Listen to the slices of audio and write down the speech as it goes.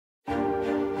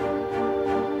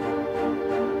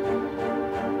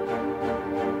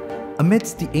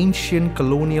Amidst the ancient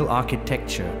colonial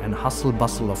architecture and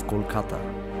hustle-bustle of Kolkata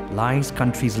lies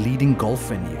country's leading golf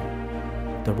venue,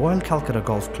 the Royal Calcutta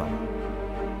Golf Club.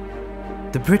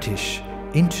 The British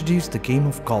introduced the game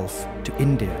of golf to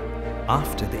India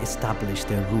after they established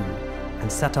their rule and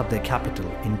set up their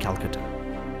capital in Calcutta.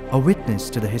 A witness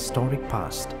to the historic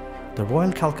past, the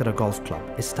Royal Calcutta Golf Club,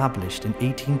 established in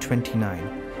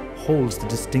 1829, holds the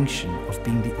distinction of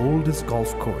being the oldest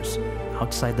golf course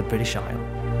outside the British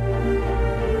Isle.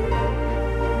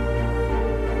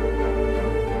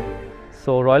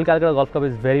 So Royal Calcutta Golf Club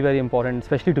is very, very important,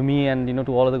 especially to me and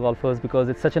to all of the golfers, because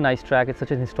it's such a nice track, it's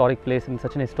such an historic place and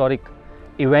such an historic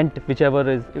event, whichever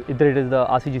is, either it is the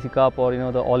RCGC Cup or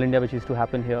the All India which used to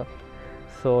happen here.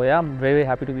 So yeah, I'm very, very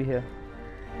happy to be here.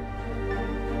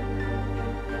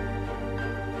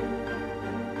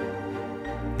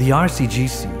 The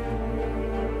RCGC,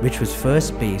 which was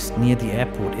first based near the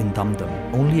airport in Dum Dum,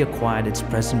 only acquired its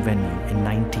present venue in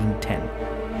 1910.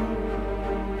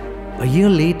 A year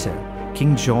later,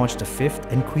 King George V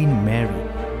and Queen Mary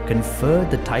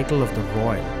conferred the title of the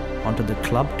Royal onto the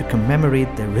club to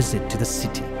commemorate their visit to the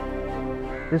city.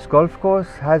 This golf course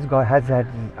has had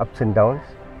ups and downs,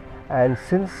 and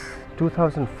since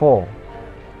 2004,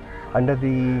 under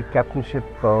the captainship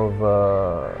of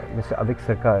Mr. Avik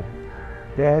Sarkar,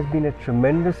 there has been a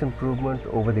tremendous improvement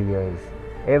over the years.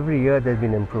 Every year there's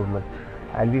been improvement,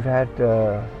 and we've had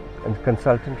a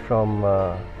consultant from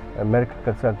American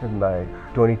consultant by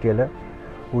Tony Taylor,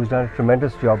 who's done a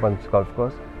tremendous job on this golf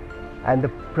course. And the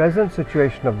present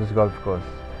situation of this golf course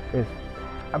is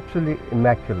absolutely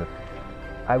immaculate.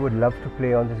 I would love to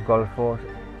play on this golf course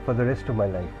for the rest of my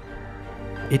life.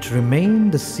 It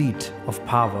remained the seat of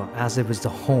power as it was the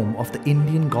home of the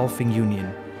Indian Golfing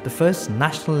Union, the first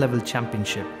national level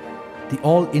championship, the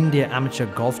All India Amateur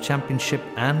Golf Championship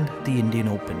and the Indian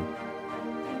Open.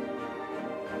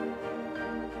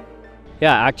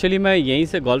 या actually मैं यहीं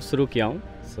से golf शुरू किया हूँ.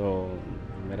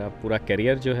 मेरा पूरा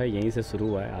career जो है यहीं से शुरू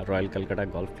हुआ है, royal Calcutta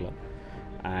golf club.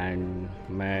 And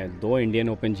मैं 2 इंडियन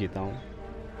ओपन जीता हूँ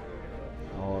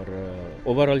और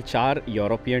overall 4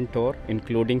 European tour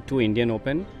including 2 Indian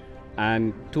open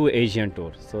and 2 Asian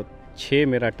tour. 6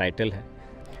 मेरा टाइटल है.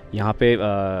 यहाँ पे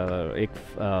एक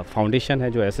फाउंडेशन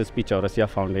है जो SSP Chaurasia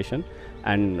foundation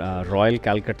and royal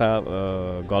Calcutta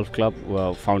golf club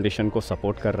foundation को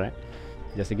सपोर्ट कर रहा है.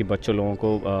 जैसे कि बच्चों लोगों को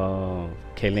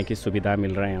खेलने की सुविधा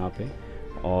मिल रहा है यहाँ पे,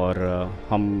 और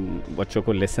हम बच्चों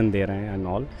को लेसन दे रहे हैं एंड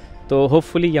ऑल. तो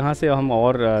होपफुली यहाँ से हम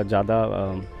और ज़्यादा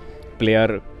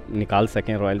प्लेयर निकाल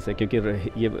सकें रॉयल से, क्योंकि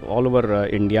ये ऑल ओवर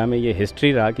इंडिया में ये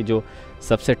हिस्ट्री रहा कि जो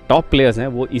सबसे टॉप प्लेयर्स हैं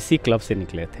वो इसी क्लब से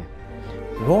निकले थे.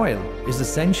 Royal is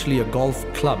essentially a golf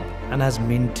club and has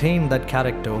maintained that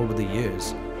character over the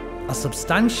years. A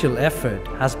substantial effort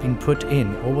has been put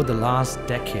in over the last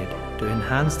decade to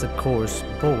enhance the course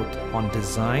both on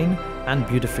design and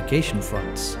beautification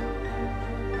fronts.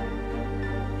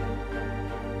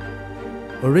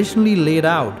 Originally laid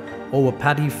out over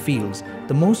paddy fields,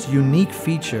 the most unique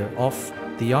feature of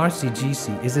the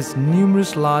RCGC is its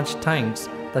numerous large tanks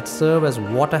that serve as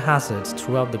water hazards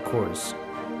throughout the course.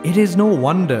 It is no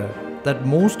wonder that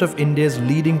most of India's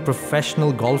leading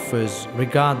professional golfers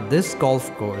regard this golf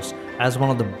course as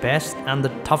one of the best and the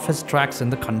toughest tracks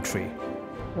in the country.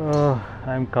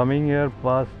 I'm coming here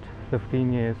past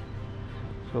 15 years.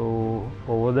 So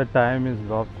over the time his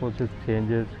golf courses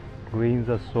changes, greens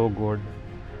are so good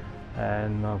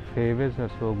and fairways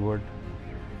are so good.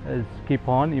 It's keep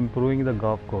on improving the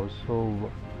golf course, so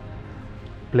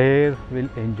players will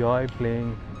enjoy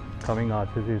playing, coming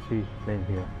RCGC playing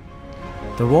here.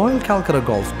 The Royal Calcutta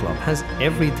Golf Club has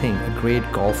everything a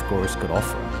great golf course could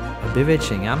offer: a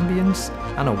bewitching ambience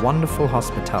and a wonderful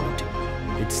hospitality.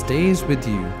 It stays with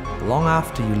you long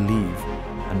after you leave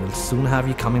and will soon have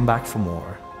you coming back for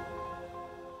more.